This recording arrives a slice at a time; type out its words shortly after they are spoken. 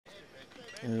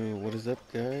What is up,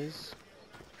 guys?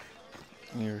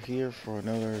 You're here for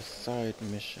another side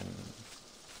mission.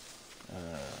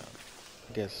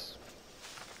 I guess,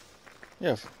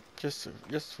 yeah, just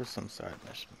for some side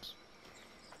missions.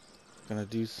 Gonna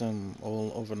do some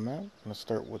all over the map. Gonna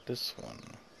start with this one.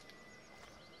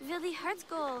 Will the herds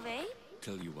go away?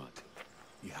 Tell you what,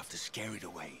 you have to scare it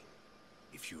away.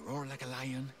 If you roar like a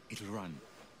lion, it'll run.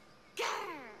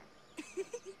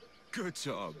 Good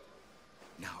job.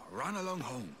 Now run along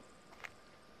home.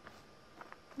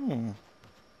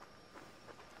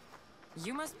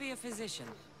 You must be a physician.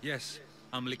 Yes,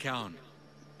 I'm Lykoan.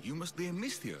 You must be a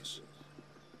Misthios.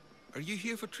 Are you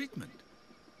here for treatment?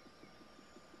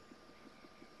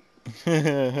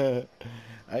 I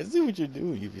see what you're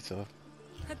doing, Ubisoft.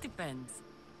 That depends.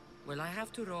 Will I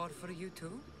have to roar for you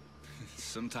too?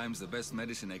 Sometimes the best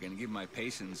medicine I can give my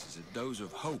patients is a dose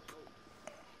of hope.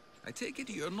 I take it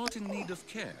you're not in need of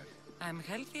care. I'm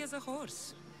healthy as a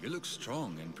horse. You look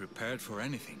strong and prepared for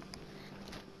anything.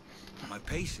 My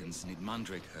patients need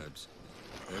mandrake herbs.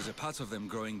 There's a patch of them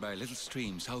growing by a little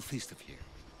stream southeast of here.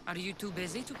 Are you too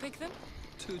busy to pick them?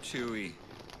 Too chewy.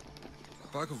 A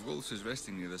pack of wolves is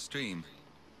resting near the stream.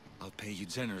 I'll pay you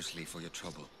generously for your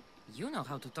trouble. You know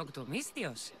how to talk to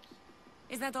Misthios.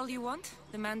 Is that all you want?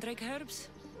 The mandrake herbs?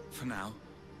 For now.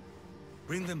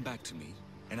 Bring them back to me,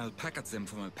 and I'll package them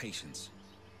for my patients.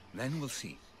 Then we'll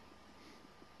see.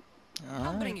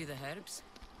 I'll bring you the herbs.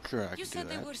 Sure, I can You do said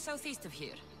they that. were southeast of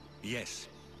here. Yes,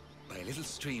 by a little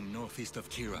stream northeast of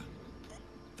Kira.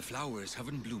 The flowers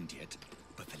haven't bloomed yet,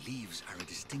 but the leaves are a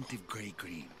distinctive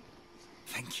grey-green.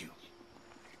 Thank you.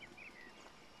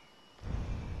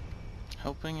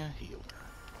 Helping a healer.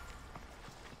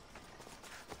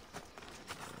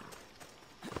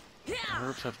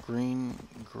 Herbs have green,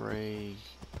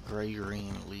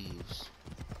 gray-green leaves.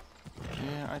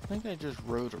 Yeah, I think I just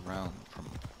rode around from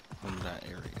that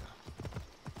area.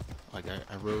 Like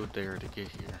I rode there to get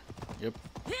here. Yep,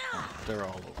 they're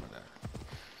all over there.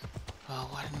 Oh,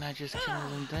 why didn't I just kill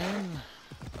them then?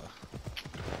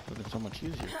 Would have been so much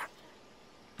easier.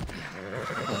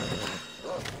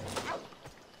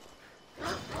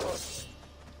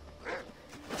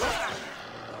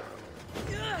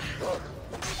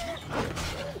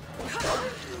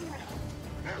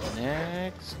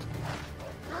 Next.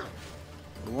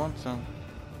 Who wants some?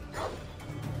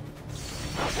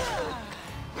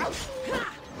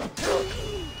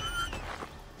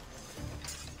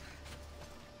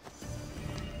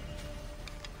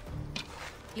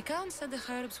 Lykoan said the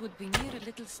herbs would be near a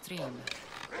little stream.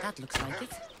 That looks like it.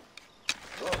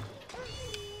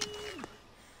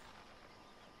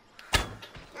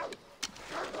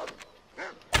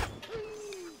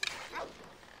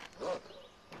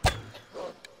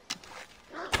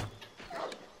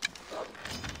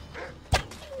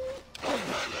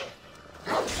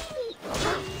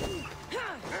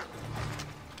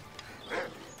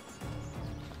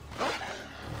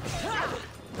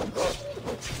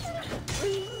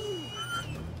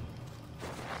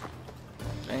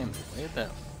 Damn, look at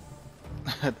that.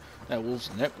 That wolf's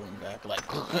neck went back like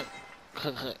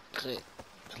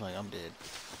like I'm dead.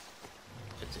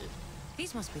 That's it.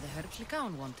 These must be the herbs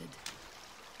Lykoan wanted.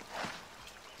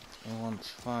 He wants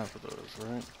 5 of those,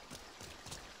 right?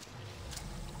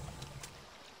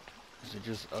 Is it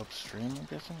just upstream, I'm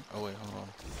guessing? Oh wait, hold on.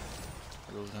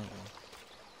 There goes another one.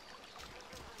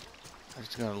 I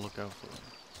just gotta look out for them.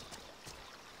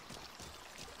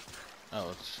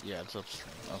 Oh, it's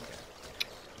upstream. Okay.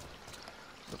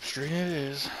 Upstream it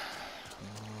is.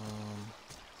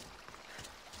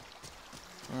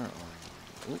 Where are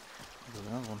you? Oop, there's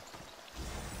another one.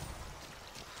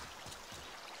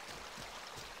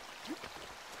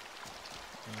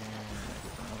 And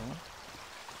another one.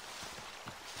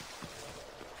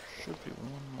 Should be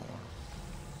one more.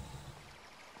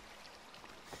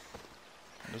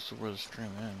 This is where the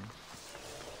stream ends.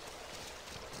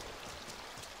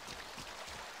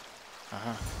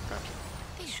 Aha, gotcha.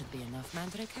 These should be enough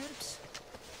mandrake herbs.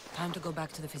 Time to go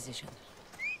back to the physician.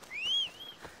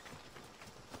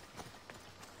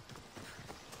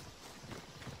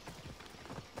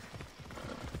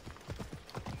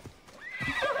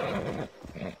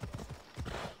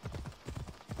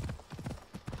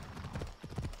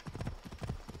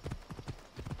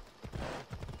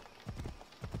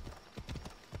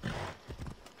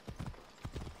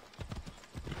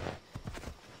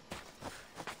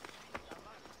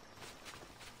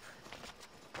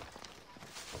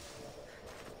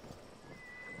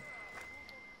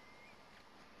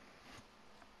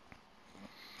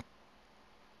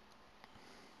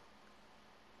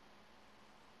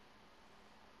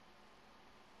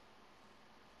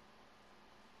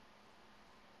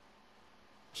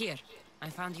 Here, I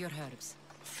found your herbs.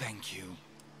 Thank you.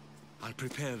 I'll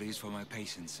prepare these for my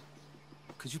patients.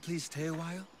 Could you please stay a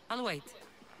while? I'll wait.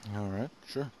 Alright,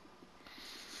 sure.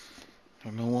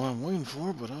 Don't know what I'm waiting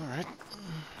for, but alright.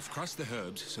 I've crossed the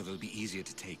herbs so they'll be easier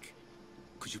to take.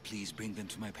 Could you please bring them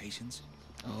to my patients?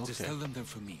 Oh, okay. Just tell them they're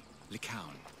from me,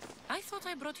 Lykoan. I thought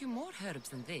I brought you more herbs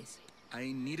than this.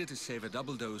 I needed to save a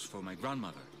double dose for my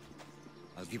grandmother.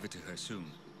 I'll give it to her soon.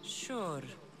 Sure.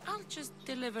 I'll just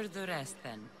deliver the rest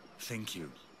then. Thank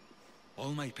you.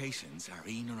 All my patients are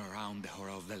in or around the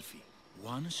Hora of Delphi.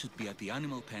 One should be at the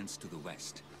animal pens to the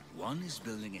west. One is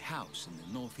building a house in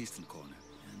the northeastern corner.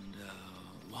 And,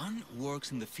 one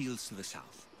works in the fields to the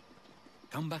south.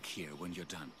 Come back here when you're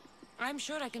done. I'm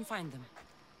sure I can find them.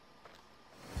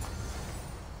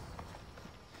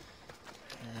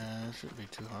 Yeah, that shouldn't be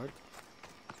too hard.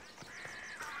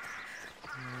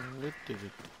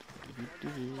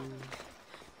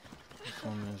 This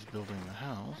one is building a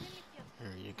house.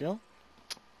 There you go.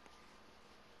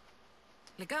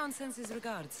 Lykoan sends his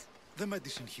regards. The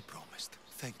medicine he promised.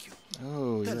 Thank you.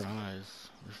 Oh, Tell your me, eyes.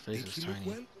 Your face Did is he look tiny.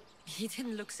 well? He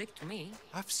didn't look sick to me.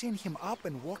 I've seen him up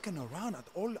and walking around at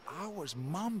all hours,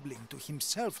 mumbling to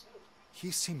himself.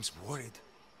 He seems worried.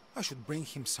 I should bring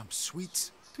him some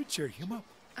sweets to cheer him up.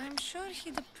 I'm sure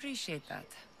he'd appreciate that.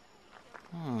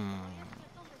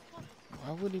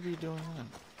 Why would he be doing that?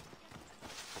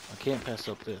 I can't pass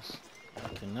up this. I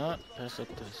cannot pass up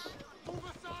this.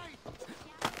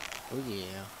 Oh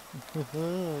yeah.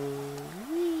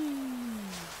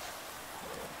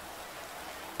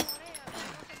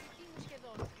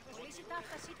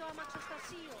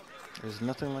 There's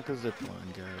nothing like a zip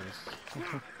line, guys.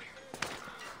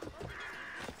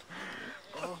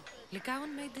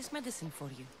 Lykoan made this medicine for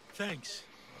you. Thanks.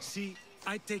 See,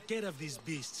 I take care of these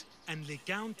beasts, and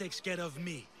Lykoan takes care of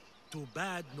me. Too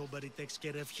bad nobody takes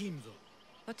care of him, though.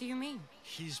 What do you mean?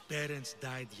 His parents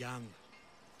died young.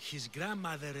 His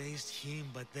grandmother raised him,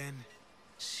 but then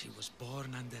she was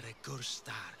born under a cursed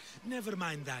star. Never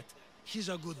mind that. He's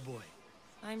a good boy.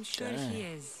 I'm sure Dang. he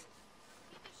is.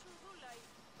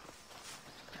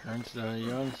 Parents died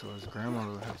young, so his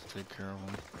grandmother would have to take care of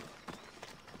him.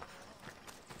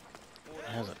 It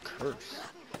has a curse.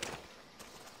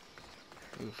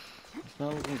 Oof. It's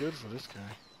not looking good for this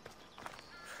guy.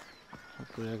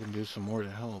 Hopefully I can do some more to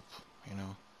help, you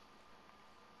know.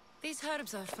 These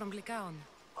herbs are from Lykoan.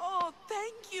 Oh,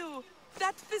 thank you.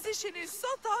 That physician is so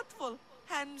thoughtful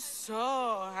and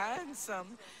so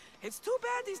handsome. It's too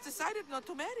bad he's decided not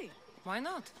to marry. Why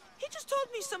not? He just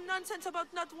told me some nonsense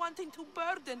about not wanting to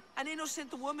burden an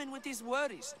innocent woman with his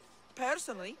worries.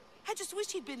 Personally, I just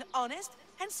wish he'd been honest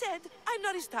and said I'm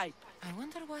not his type. I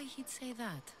wonder why he'd say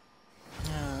that.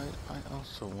 Yeah, I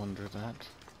also wonder that.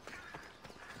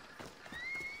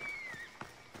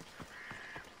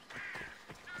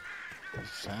 It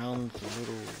sounds a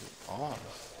little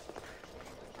off.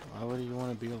 Why would he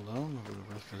want to be alone for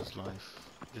the rest of his life?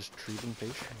 Just treating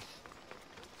patients.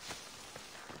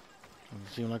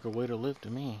 Doesn't seem like a way to live to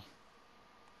me.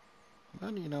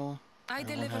 But, you know, I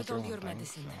everyone has delivered their all own your thing,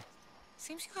 medicine. so.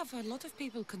 Seems you have a lot of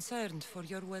people concerned for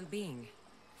your well-being.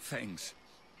 Thanks.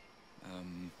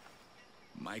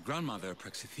 My grandmother,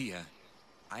 Praxithea,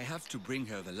 I have to bring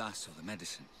her the last of the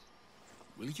medicine.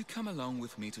 Will you come along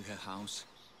with me to her house?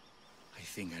 I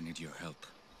think I need your help.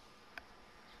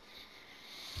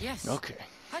 Yes. Okay.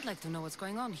 I'd like to know what's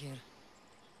going on here.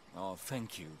 Oh,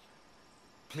 thank you.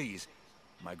 Please,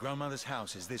 my grandmother's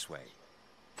house is this way.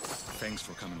 Thanks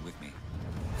for coming with me.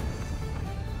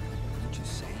 Would you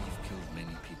say you've killed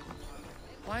many people?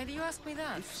 Why do you ask me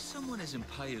that? If someone is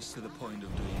impious to the point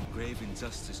of doing grave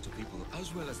injustice to people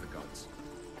as well as the gods,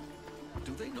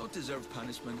 do they not deserve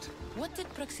punishment? What did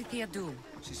Praxithea do?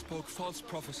 She spoke false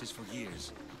prophecies for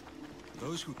years.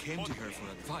 Those who came to her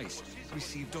for advice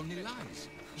received only lies.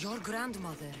 Your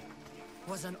grandmother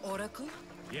was an oracle?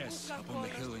 Yes, up on the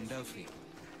hill in Delphi.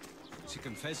 She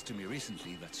confessed to me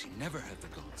recently that she never heard the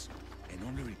gods, and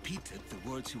only repeated the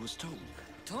words she was told.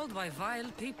 Told by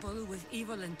vile people with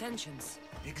evil intentions.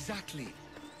 Exactly.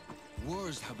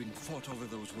 Wars have been fought over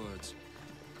those words.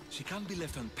 She can't be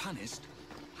left unpunished.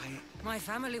 My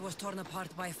family was torn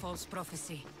apart by false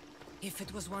prophecy. If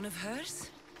it was one of hers,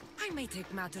 I may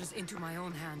take matters into my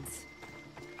own hands.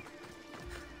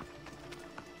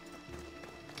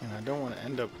 And I don't want to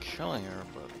end up killing her,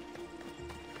 but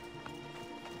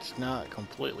it's not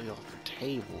completely off the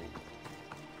table.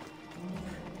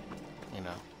 You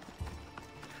know.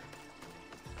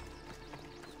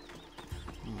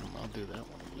 I'll do that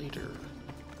one later.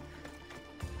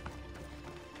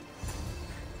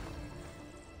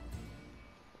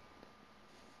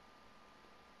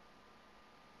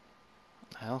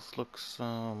 house looks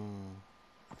kind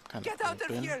of Get out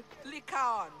of open. here,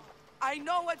 Lykoan. I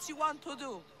know what you want to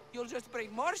do. You'll just bring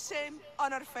more shame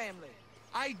on our family.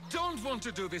 I don't want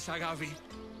to do this, Agavi.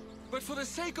 But for the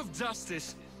sake of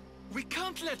justice, we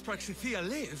can't let Praxithea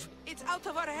live. It's out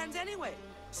of our hands anyway.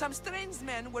 Some strange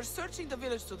men were searching the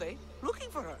village today, looking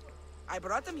for her. I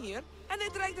brought them here, and they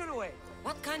dragged her away.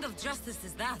 What kind of justice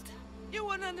is that? You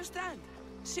wouldn't understand.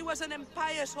 She was an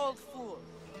impious old fool.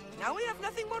 Now we have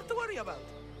nothing more to worry about.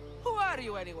 Who are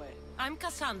you, anyway? I'm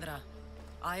Cassandra.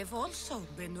 I've also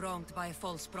been wronged by a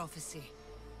false prophecy.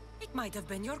 It might have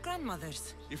been your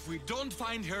grandmother's. If we don't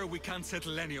find her, we can't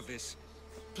settle any of this.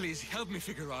 Please help me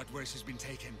figure out where she's been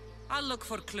taken. I'll look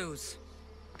for clues.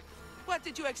 What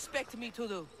did you expect me to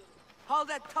do? All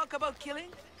that talk about killing?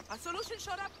 A solution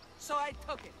showed up, so I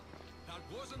took it. That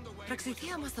wasn't the way.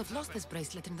 Praxithea must have lost this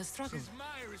bracelet in the struggle. It's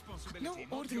my responsibility. No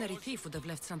not ordinary yours. thief would have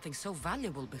left something so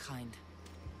valuable behind.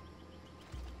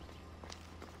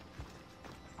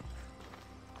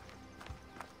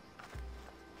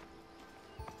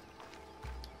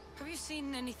 Have you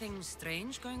seen anything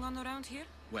strange going on around here?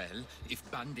 Well, if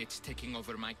bandits taking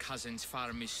over my cousin's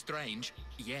farm is strange,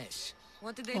 yes.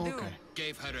 What did they do? Okay.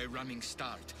 Gave her a running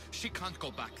start. She can't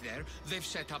go back there. They've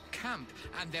set up camp,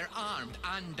 and they're armed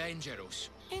and dangerous.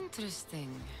 Interesting.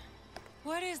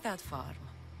 Where is that farm?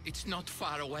 It's not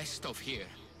far west of here,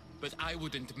 but I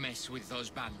wouldn't mess with those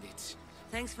bandits.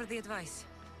 Thanks for the advice.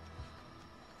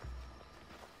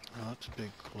 Oh, that's a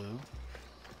big clue.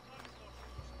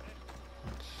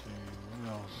 Let's see,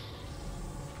 what else?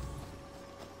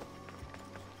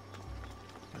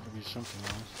 Gotta be something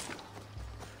else.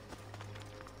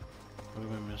 What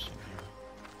am I missing here?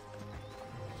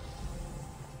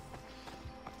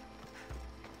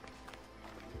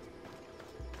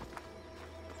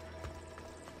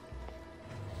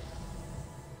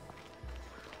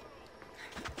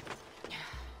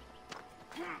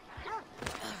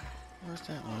 Where's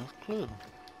that last clue?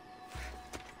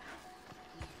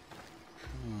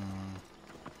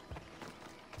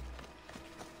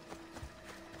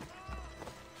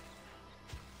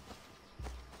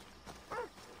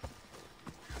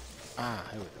 Ah,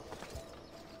 here we go.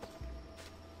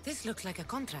 This looks like a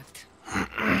contract.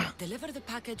 Deliver the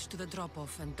package to the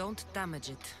drop-off and don't damage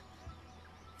it.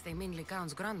 If they mean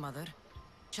Lykoan's grandmother,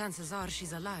 chances are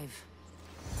she's alive.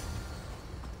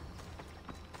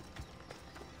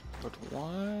 But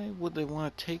why would they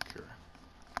want to take her?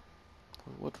 For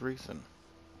what reason?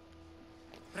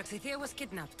 Praxithea was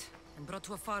kidnapped and brought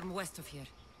to a farm west of here.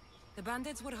 The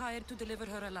bandits were hired to deliver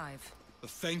her alive.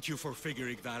 Thank you for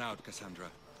figuring that out, Cassandra.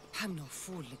 I'm no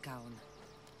fool, Lykoan.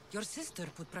 Your sister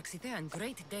put Praxithea in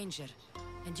great danger,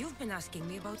 and you've been asking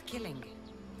me about killing.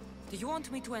 Do you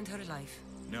want me to end her life?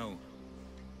 No.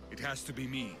 It has to be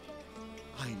me.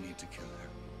 I need to kill her.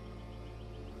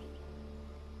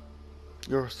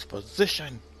 Your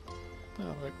physician!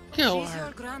 Kill She's her!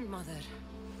 your grandmother,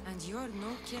 and you're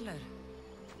no killer.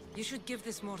 You should give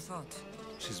this more thought.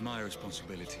 She's my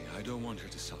responsibility. I don't want her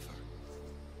to suffer.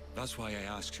 That's why I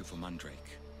asked you for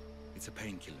Mandrake. It's a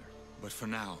painkiller. But for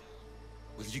now,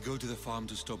 will you go to the farm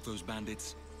to stop those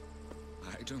bandits?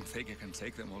 I don't think I can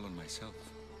take them all on myself.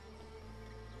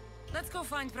 Let's go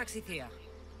find Praxithea.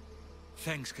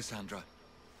 Thanks, Cassandra.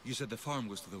 You said the farm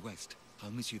was to the west.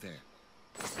 I'll meet you there.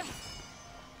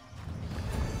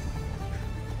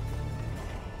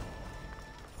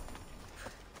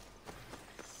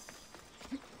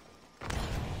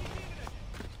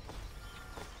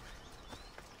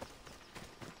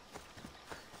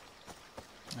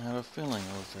 I had a feeling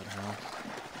it was that house.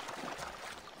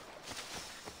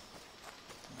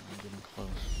 I'm getting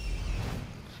close.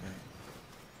 Let's see.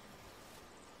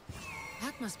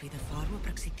 That must be the farm where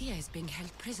Praxithea is being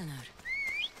held prisoner.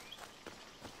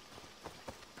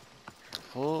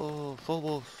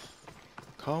 Phobos,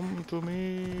 come to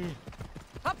me!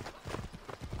 Up!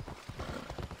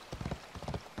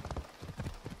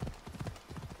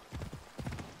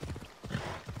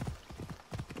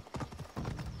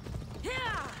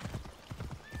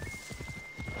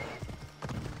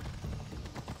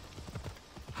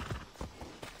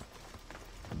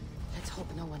 Let's hope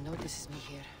no one notices me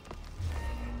here.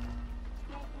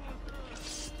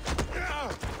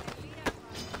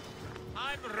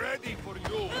 I'm ready for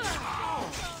you.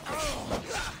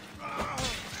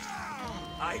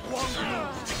 I won't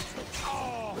move.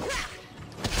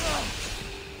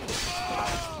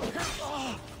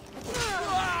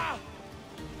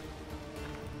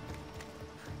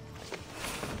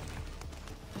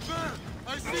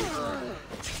 I see.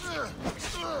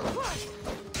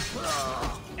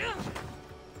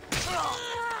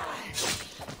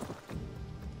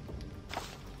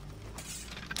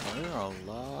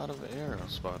 lot of arrow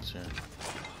spots here.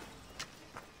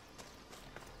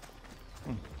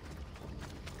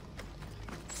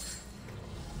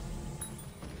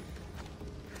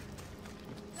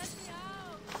 Let me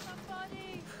out!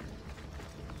 Somebody!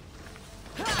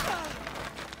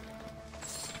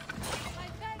 My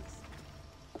thanks!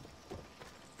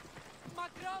 My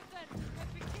girlfriend! Let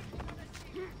me kick him on the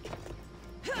cheek.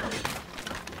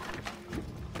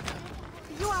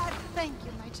 You are... Thank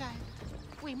you, my child.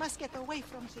 We must get away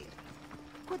from here.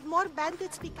 Could more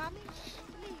bandits be coming?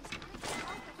 Please, let's get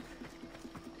out of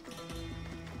here.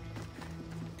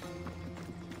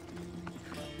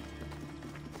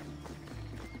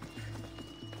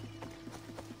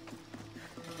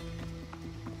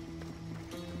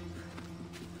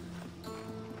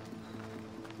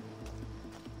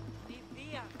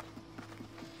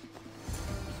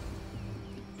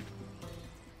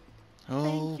 Oh,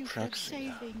 Thank you for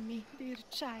Praxia. saving me, dear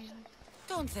child.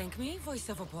 Don't thank me, voice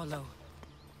of Apollo.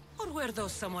 Or were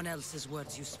those someone else's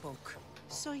words you spoke?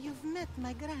 So you've met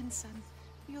my grandson.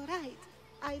 You're right.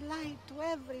 I lied to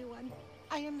everyone.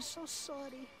 I am so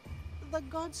sorry. The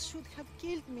gods should have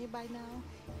killed me by now.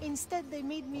 Instead, they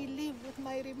made me live with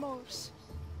my remorse.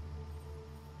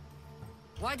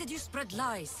 Why did you spread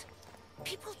lies?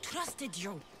 People trusted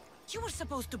you. You were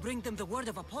supposed to bring them the word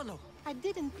of Apollo. I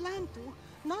didn't plan to,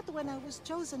 not when I was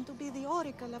chosen to be the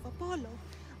Oracle of Apollo.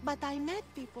 But I met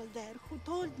people there who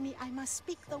told me I must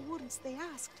speak the words they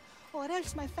asked, or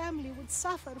else my family would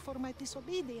suffer for my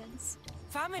disobedience.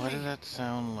 Family? Why does that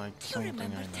sound like Do you something I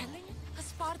remember know? telling a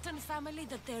Spartan family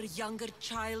that their younger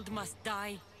child must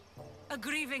die? A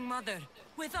grieving mother,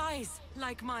 with eyes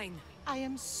like mine. I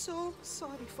am so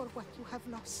sorry for what you have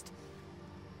lost.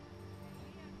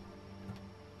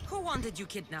 Who wanted you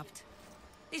kidnapped?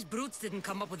 These brutes didn't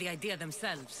come up with the idea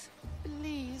themselves.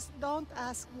 Please, don't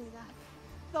ask me that.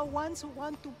 The ones who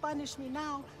want to punish me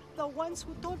now, the ones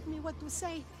who told me what to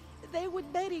say, they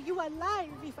would bury you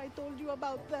alive if I told you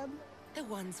about them. The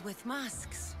ones with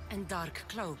masks and dark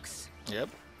cloaks. Yep,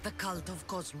 The cult of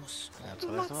Cosmos. that's Do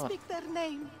what I not thought. speak their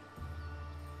name.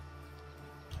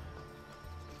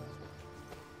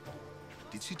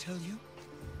 Did she tell you?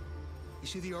 Is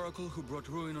she the oracle who brought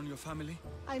ruin on your family?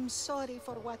 I'm sorry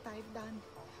for what I've done.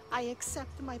 I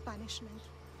accept my punishment.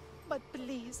 But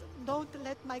please, don't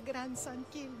let my grandson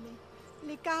kill me.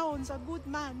 Lykoan's a good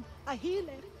man, a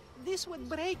healer. This would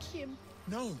break him.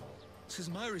 No, this is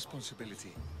my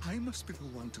responsibility. I must be the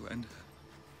one to end her.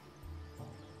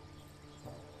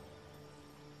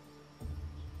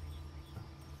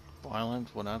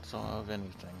 Violence will not solve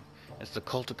anything. It's the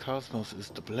cult of Cosmos is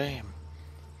to blame,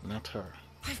 not her.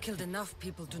 I've killed enough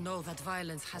people to know that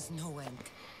violence has no end.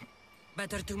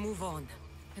 Better to move on,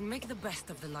 and make the best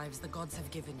of the lives the gods have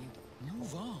given you.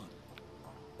 Move on.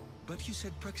 But you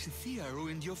said Praxithea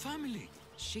ruined your family.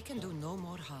 She can do no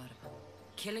more harm.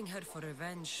 Killing her for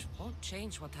revenge won't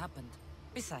change what happened.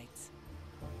 Besides,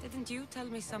 didn't you tell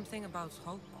me something about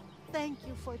hope? Thank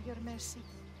you for your mercy.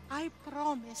 I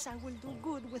promise I will do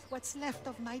good with what's left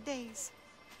of my days.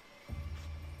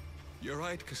 You're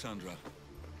right, Cassandra.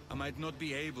 I might not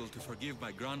be able to forgive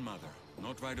my grandmother,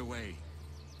 not right away.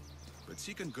 But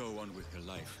she can go on with her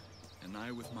life, and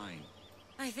I with mine.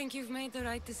 I think you've made the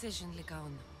right decision,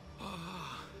 Lykoan.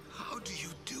 How do you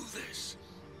do this?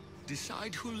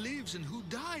 Decide who lives and who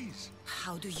dies?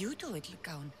 How do you do it,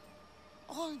 Lykoan?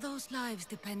 All those lives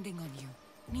depending on you,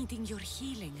 needing your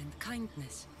healing and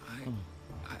kindness.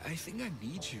 I think I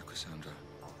need you, Cassandra.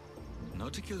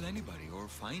 Not to kill anybody or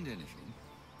find anything.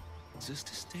 Just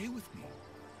to stay with me.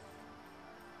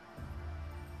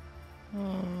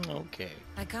 Okay.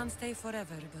 I can't stay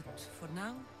forever, but for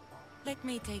now, let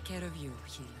me take care of you,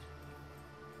 healer.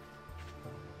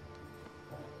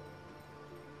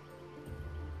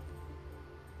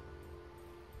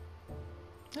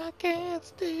 I can't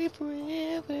stay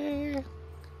forever,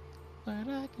 but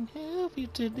I can help you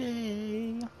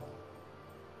today.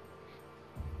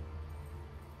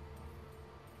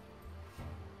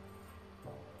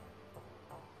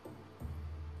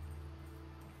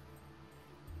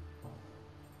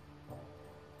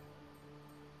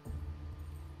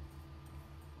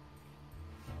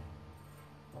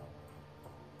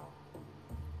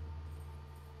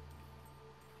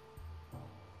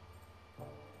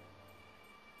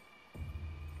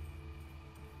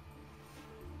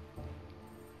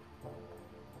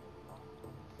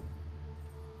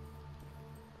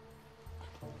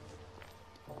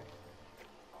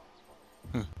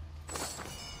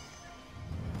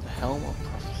 The Helm of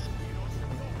Prophecy.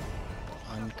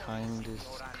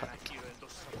 Unkindest cut.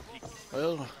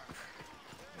 Well,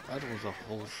 that was a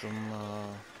wholesome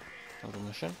little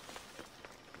mission.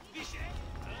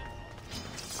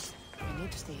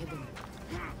 need to stay hidden.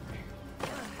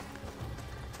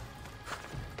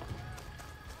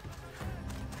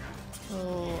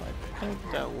 So I think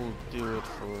that will do it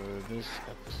for this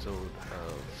episode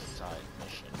of side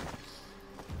missions.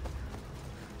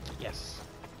 Yes.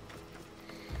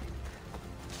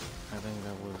 I think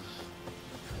that was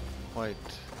quite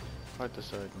the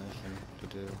side mission to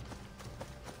do.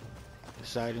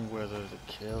 Deciding whether to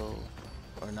kill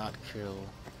or not kill.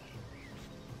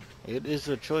 It is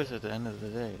a choice at the end of the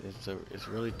day. It's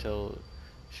really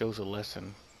shows a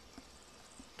lesson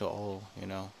to all, you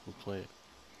know, who play it.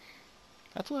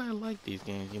 That's why I like these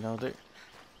games, you know,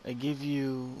 they give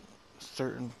you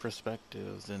certain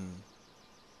perspectives and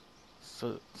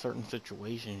certain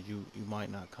situations you might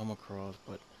not come across,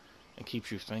 but it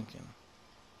keeps you thinking,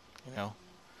 you know.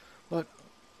 But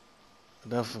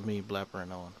enough of me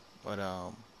blabbering on. But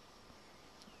I'll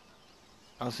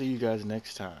see you guys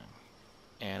next time,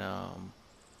 and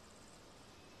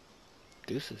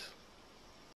deuces.